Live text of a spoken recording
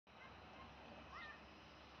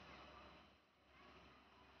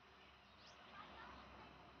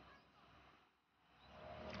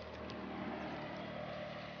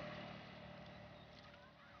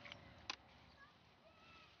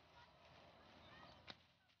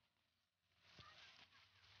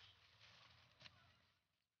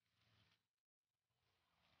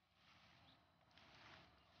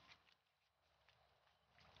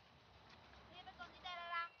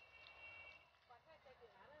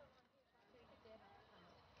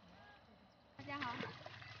哈，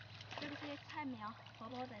这些菜苗，婆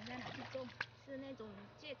婆等一下拿去种，是那种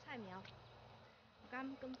芥菜苗。我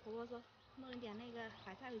刚跟婆婆说弄一点那个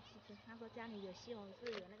白菜回去吃，她说家里有西红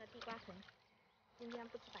柿，有那个地瓜藤，今天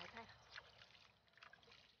不吃白菜了。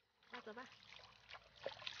那走吧。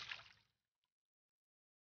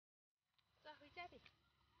走回家里。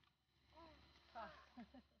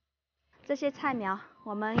这些菜苗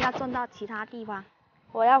我们要种到其他地方，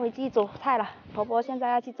我要回去煮菜了。婆婆现在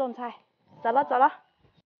要去种菜，走了走了。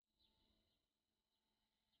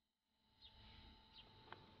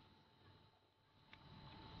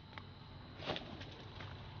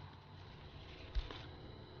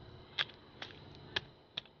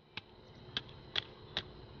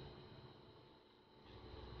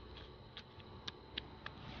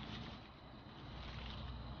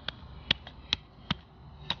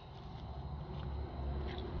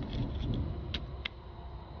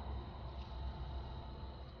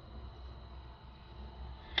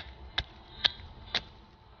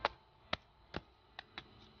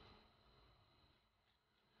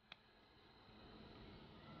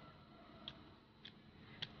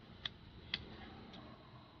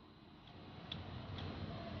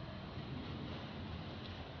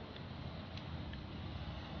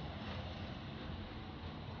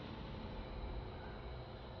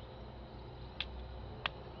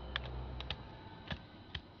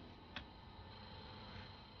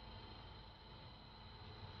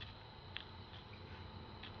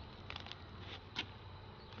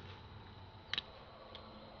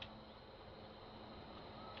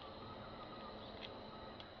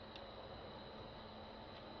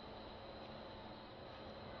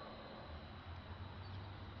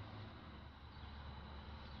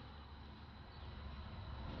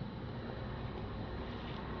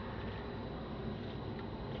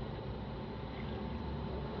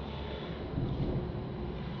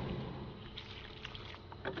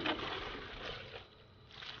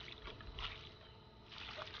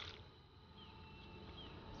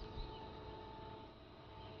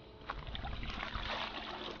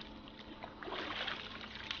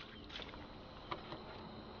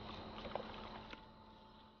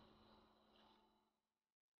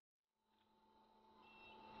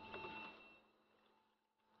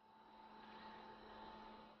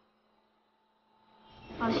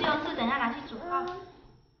哦，西红柿等一下拿去煮哈。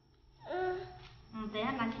等一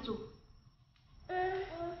下拿去煮。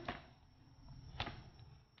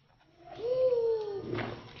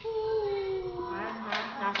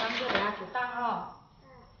拿3个等下煮蛋哦。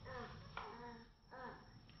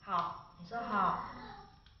好，你说好。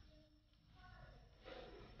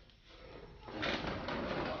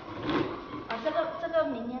这个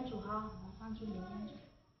明天煮哈，我放去明天煮。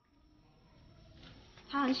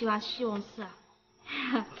他很喜欢西红柿啊，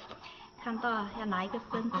看到了要拿一个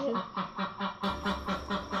生吃。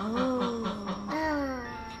哦，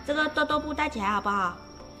这个豆豆布带起来好不好？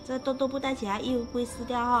这个豆豆布带起来，衣服不会湿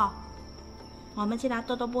掉哈。我们去拿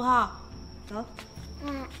豆豆布哈，走。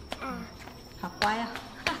好乖啊。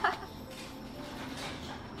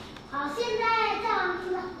好，现在再往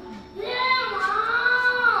吃了。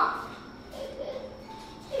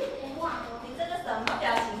你这个什么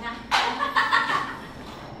表情啊？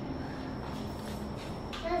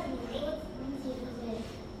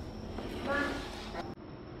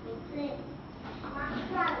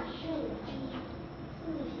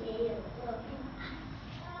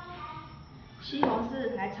西红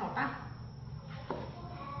柿来炒蛋。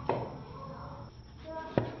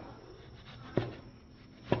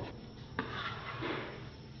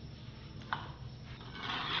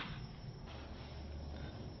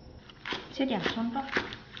切点葱段。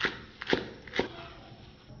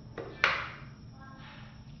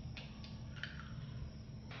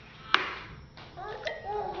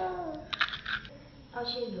倒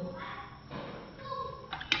些油。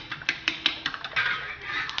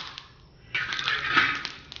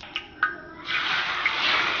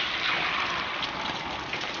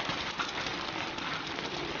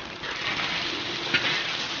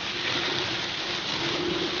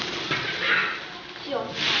西红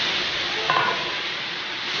柿。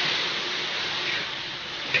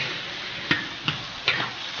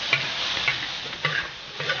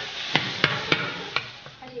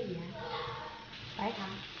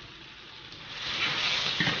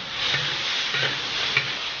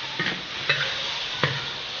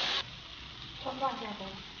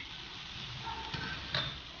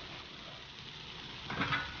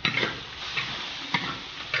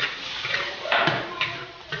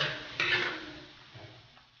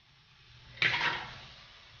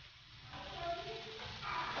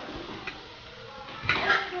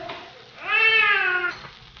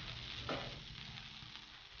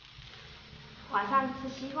吃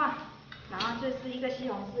稀饭，然后就是一个西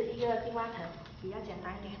红柿，一个地瓜藤，比较简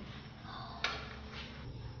单一点。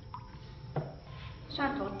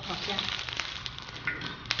蒜头好香。